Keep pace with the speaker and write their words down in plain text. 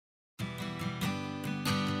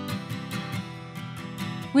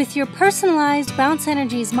With your personalized Bounce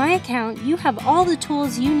Energy's My Account, you have all the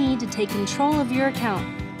tools you need to take control of your account.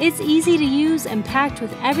 It's easy to use and packed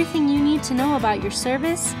with everything you need to know about your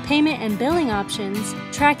service, payment and billing options,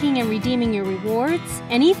 tracking and redeeming your rewards,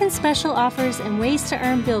 and even special offers and ways to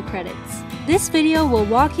earn bill credits. This video will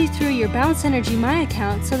walk you through your Bounce Energy My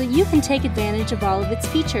Account so that you can take advantage of all of its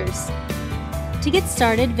features. To get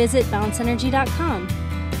started, visit bounceenergy.com.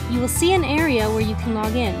 You will see an area where you can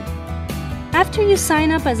log in. After you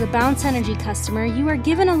sign up as a Bounce Energy customer, you are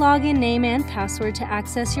given a login name and password to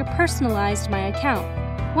access your personalized My Account.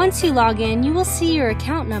 Once you log in, you will see your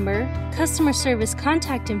account number, customer service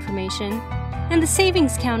contact information, and the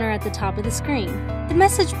savings counter at the top of the screen. The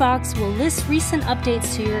message box will list recent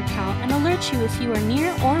updates to your account and alert you if you are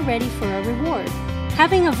near or ready for a reward.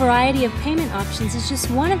 Having a variety of payment options is just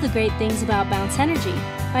one of the great things about Bounce Energy.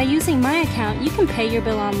 By using My Account, you can pay your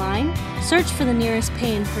bill online, search for the nearest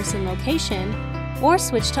pay-in-person location, or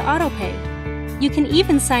switch to autopay. You can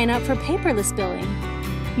even sign up for paperless billing.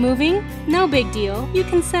 Moving? No big deal. You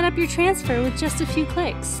can set up your transfer with just a few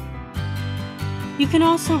clicks. You can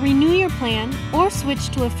also renew your plan or switch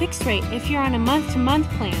to a fixed rate if you're on a month-to-month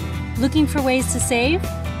plan. Looking for ways to save?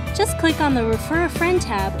 Just click on the Refer a Friend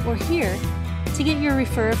tab or here to get your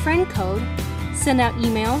Refer a Friend code, send out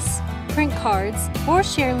emails, print cards, or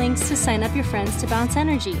share links to sign up your friends to Bounce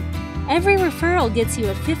Energy. Every referral gets you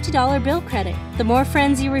a $50 bill credit. The more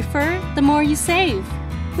friends you refer, the more you save.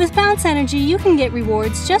 With Bounce Energy, you can get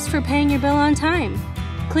rewards just for paying your bill on time.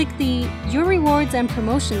 Click the Your Rewards and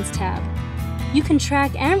Promotions tab. You can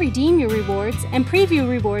track and redeem your rewards and preview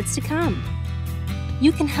rewards to come.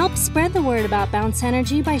 You can help spread the word about Bounce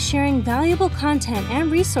Energy by sharing valuable content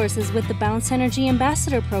and resources with the Bounce Energy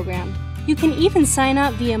Ambassador Program. You can even sign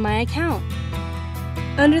up via My Account.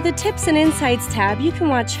 Under the Tips and Insights tab, you can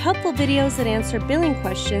watch helpful videos that answer billing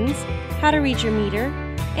questions, how to read your meter,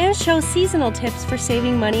 and show seasonal tips for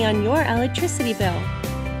saving money on your electricity bill.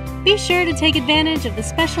 Be sure to take advantage of the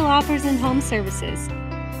special offers and home services.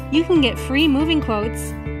 You can get free moving quotes,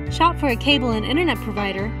 shop for a cable and internet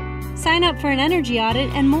provider, sign up for an energy audit,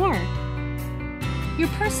 and more. Your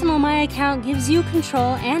personal My Account gives you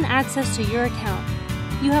control and access to your account.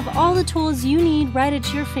 You have all the tools you need right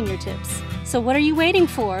at your fingertips. So what are you waiting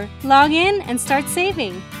for? Log in and start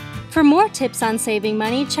saving. For more tips on saving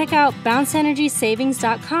money, check out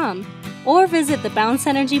bounceenergysavings.com or visit the Bounce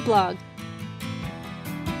Energy blog.